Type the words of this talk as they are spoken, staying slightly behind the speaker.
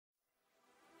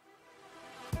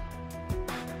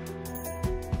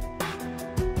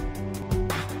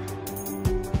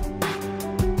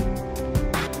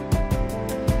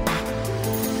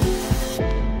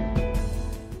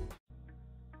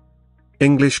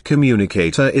English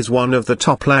Communicator is one of the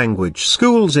top language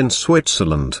schools in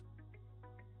Switzerland.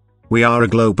 We are a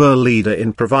global leader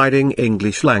in providing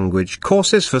English language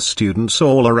courses for students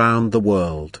all around the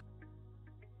world.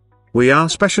 We are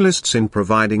specialists in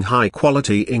providing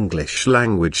high-quality English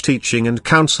language teaching and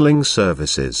counseling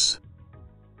services.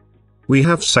 We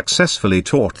have successfully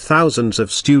taught thousands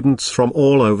of students from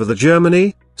all over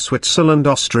Germany, Switzerland,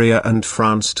 Austria and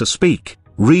France to speak,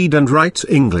 read and write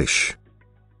English.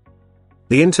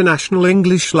 The international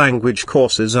English language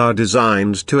courses are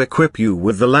designed to equip you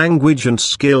with the language and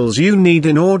skills you need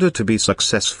in order to be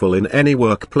successful in any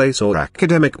workplace or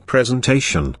academic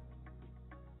presentation.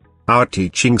 Our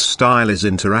teaching style is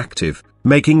interactive,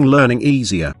 making learning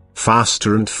easier,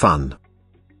 faster and fun.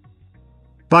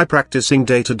 By practicing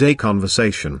day-to-day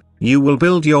conversation, you will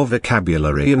build your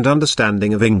vocabulary and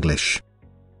understanding of English.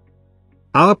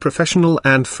 Our professional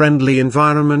and friendly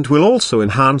environment will also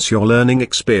enhance your learning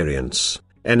experience,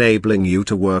 enabling you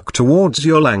to work towards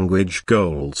your language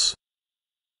goals.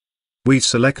 We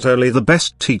select only the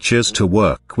best teachers to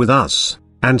work with us,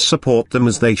 and support them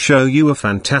as they show you a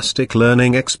fantastic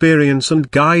learning experience and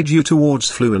guide you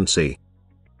towards fluency.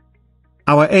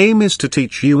 Our aim is to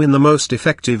teach you in the most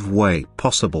effective way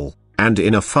possible, and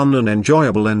in a fun and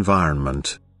enjoyable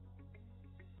environment.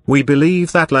 We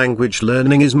believe that language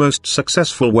learning is most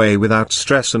successful way without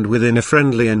stress and within a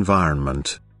friendly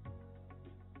environment.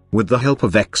 With the help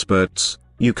of experts,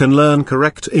 you can learn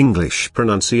correct English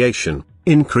pronunciation,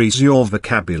 increase your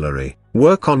vocabulary,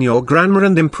 work on your grammar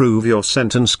and improve your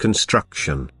sentence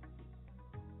construction.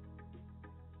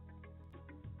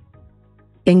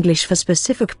 English for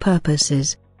specific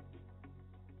purposes.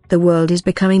 The world is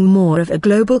becoming more of a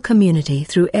global community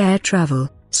through air travel,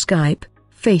 Skype,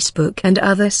 Facebook and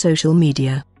other social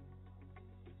media.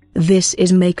 This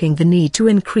is making the need to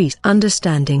increase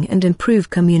understanding and improve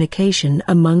communication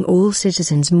among all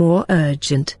citizens more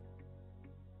urgent.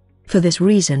 For this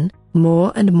reason,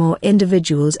 more and more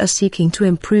individuals are seeking to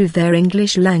improve their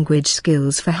English language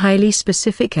skills for highly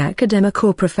specific academic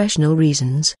or professional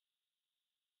reasons.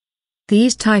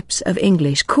 These types of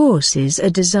English courses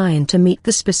are designed to meet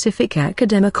the specific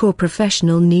academic or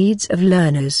professional needs of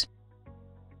learners.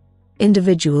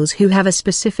 Individuals who have a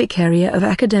specific area of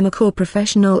academic or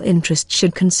professional interest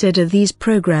should consider these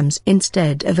programs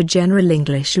instead of a general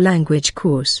English language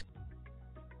course.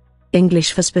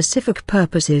 English for specific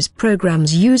purposes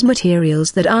programs use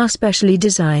materials that are specially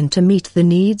designed to meet the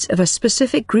needs of a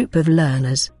specific group of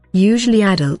learners, usually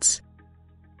adults.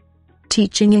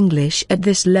 Teaching English at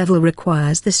this level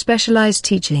requires the specialized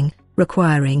teaching,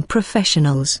 requiring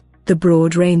professionals, the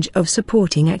broad range of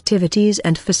supporting activities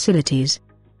and facilities.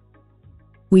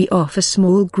 We offer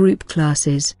small group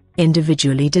classes,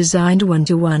 individually designed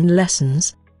one-to-one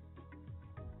lessons.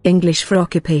 English for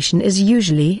occupation is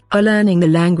usually learning the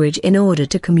language in order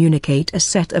to communicate a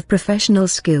set of professional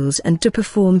skills and to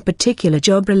perform particular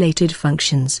job-related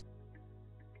functions.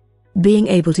 Being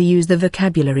able to use the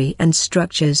vocabulary and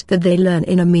structures that they learn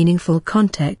in a meaningful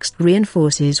context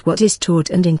reinforces what is taught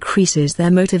and increases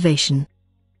their motivation.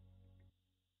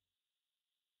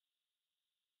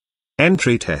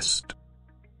 Entry test.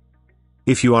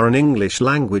 If you are an English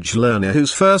language learner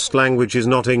whose first language is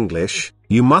not English,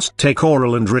 you must take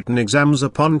oral and written exams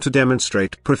to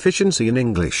demonstrate proficiency in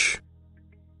English.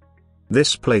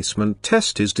 This placement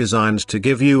test is designed to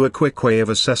give you a quick way of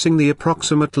assessing the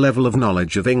approximate level of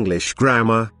knowledge of English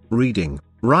grammar, reading,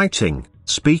 writing,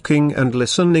 speaking and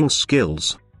listening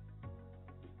skills.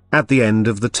 At the end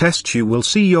of the test you will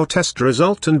see your test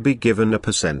result and be given a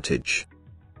percentage.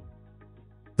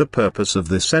 The purpose of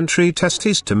this entry test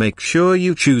is to make sure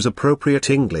you choose appropriate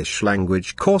English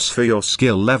language course for your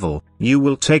skill level. You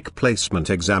will take placement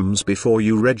exams before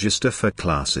you register for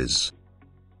classes.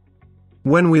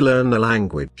 When we learn a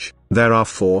language, there are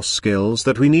 4 skills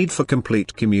that we need for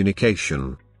complete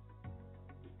communication.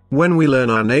 When we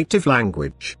learn our native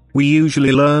language, we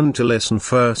usually learn to listen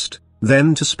first,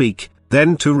 then to speak,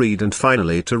 then to read and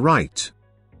finally to write.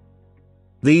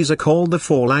 These are called the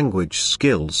 4 language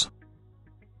skills.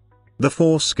 The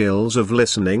 4 skills of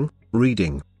listening,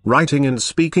 reading, writing and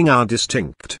speaking are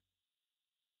distinct.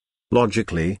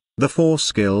 Logically, the 4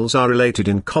 skills are related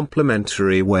in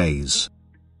complementary ways.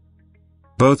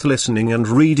 Both listening and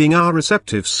reading are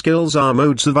receptive skills, are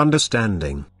modes of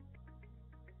understanding.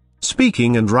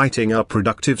 Speaking and writing are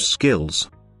productive skills.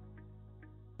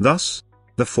 Thus,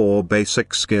 the 4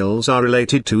 basic skills are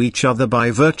related to each other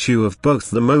by virtue of both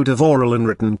the mode of oral and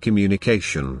written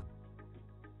communication.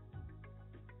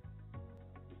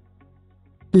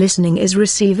 Listening is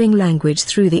receiving language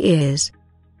through the ears.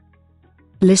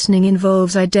 Listening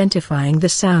involves identifying the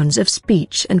sounds of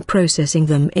speech and processing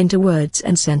them into words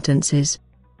and sentences.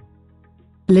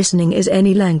 Listening in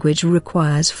any language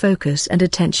requires focus and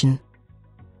attention.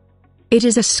 It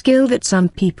is a skill that some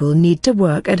people need to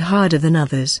work at harder than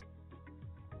others.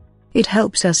 It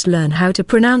helps us learn how to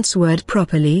pronounce words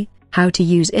properly, how to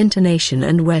use intonation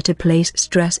and where to place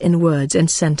stress in words and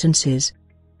sentences.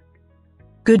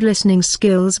 Good listening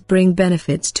skills bring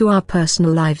benefits to our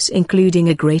personal lives, including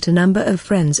a greater number of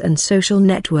friends and social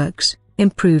networks,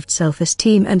 improved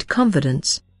self-esteem and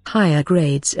confidence, higher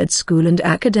grades at school and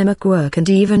academic work, and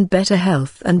even better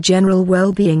health and general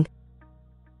well-being.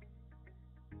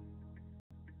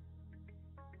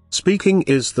 Speaking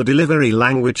is the delivery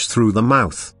language through the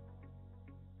mouth.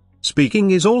 Speaking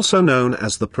is also known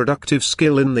as the productive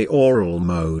skill in the oral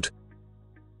mode.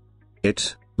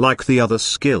 It, like the other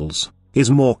skills,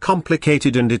 is more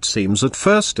complicated and it seems at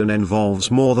first and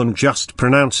involves more than just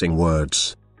pronouncing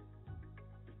words.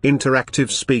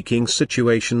 Interactive speaking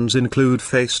situations include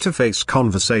face-to-face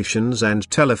conversations and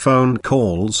telephone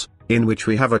calls, in which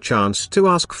we have a chance to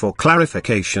ask for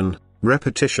clarification,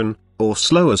 repetition, or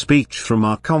slower speech from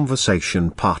our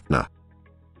conversation partner.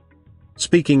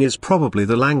 Speaking is probably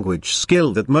the language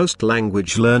skill that most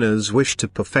language learners wish to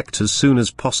perfect as soon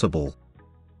as possible.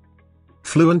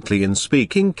 Fluently in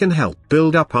speaking can help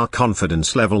build up our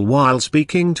confidence level while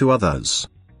speaking to others.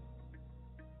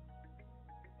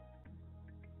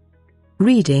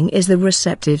 Reading is the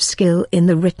receptive skill in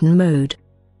the written mode.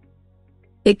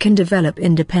 It can develop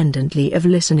independently of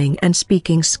listening and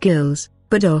speaking skills,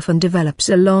 but often develops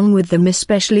along with them,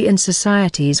 especially in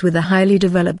societies with a highly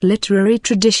developed literary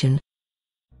tradition.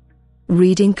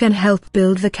 Reading can help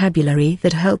build vocabulary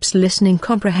that helps listening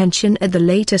comprehension at the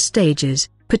later stages,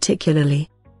 particularly.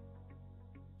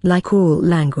 Like all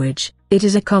language, it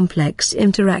is a complex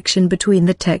interaction between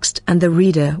the text and the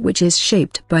reader, which is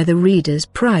shaped by the reader's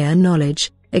prior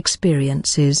knowledge,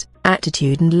 experiences,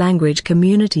 attitude and language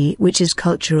community, which is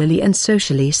culturally and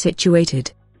socially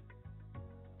situated.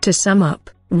 To sum up,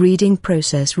 reading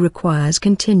process requires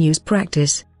continuous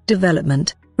practice,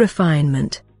 development,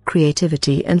 refinement,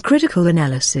 creativity and critical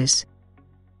analysis.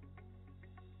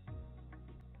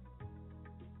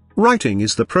 Writing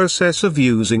is the process of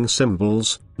using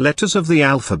symbols, letters of the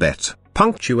alphabet,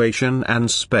 punctuation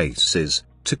and spaces,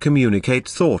 to communicate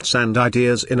thoughts and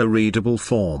ideas in a readable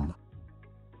form.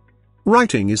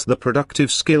 Writing is the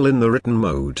productive skill in the written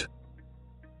mode.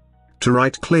 To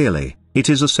write clearly, it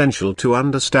is essential to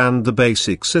understand the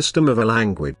basic system of a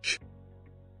language.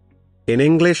 In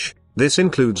English, this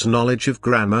includes knowledge of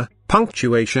grammar,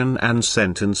 punctuation and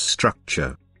sentence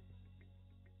structure.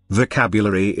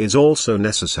 Vocabulary is also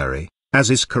necessary, as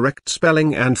is correct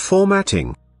spelling and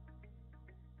formatting.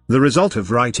 The result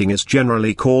of writing is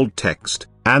generally called text,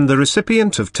 and the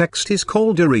recipient of text is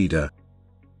called a reader.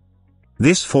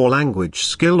 This four-language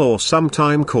skill, or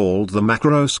sometime called the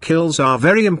macro skills, are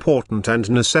very important and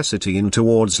necessity in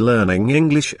towards learning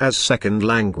English as second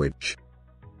language.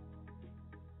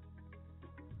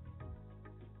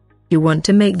 You want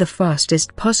to make the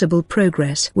fastest possible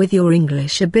progress with your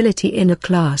English ability in a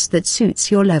class that suits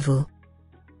your level.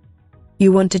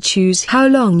 You want to choose how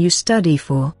long you study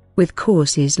for, with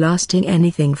courses lasting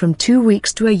anything from 2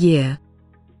 weeks to a year.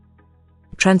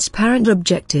 Transparent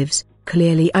objectives,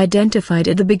 clearly identified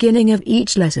at the beginning of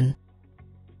each lesson.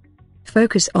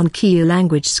 Focus on key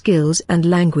language skills and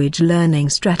language learning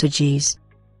strategies.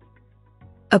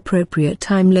 Appropriate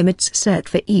time limits set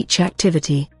for each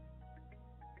activity.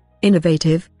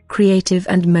 Innovative, creative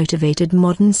and motivated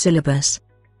modern syllabus.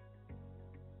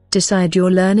 Decide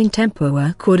your learning tempo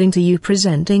according to you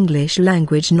present English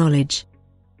language knowledge.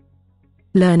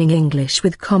 Learning English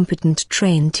with competent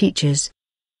trained teachers.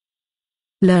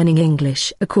 Learning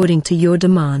English according to your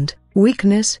demand,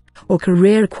 weakness, or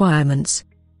career requirements.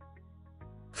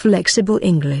 Flexible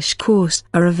English courses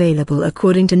are available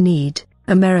according to need: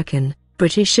 American,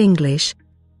 British English,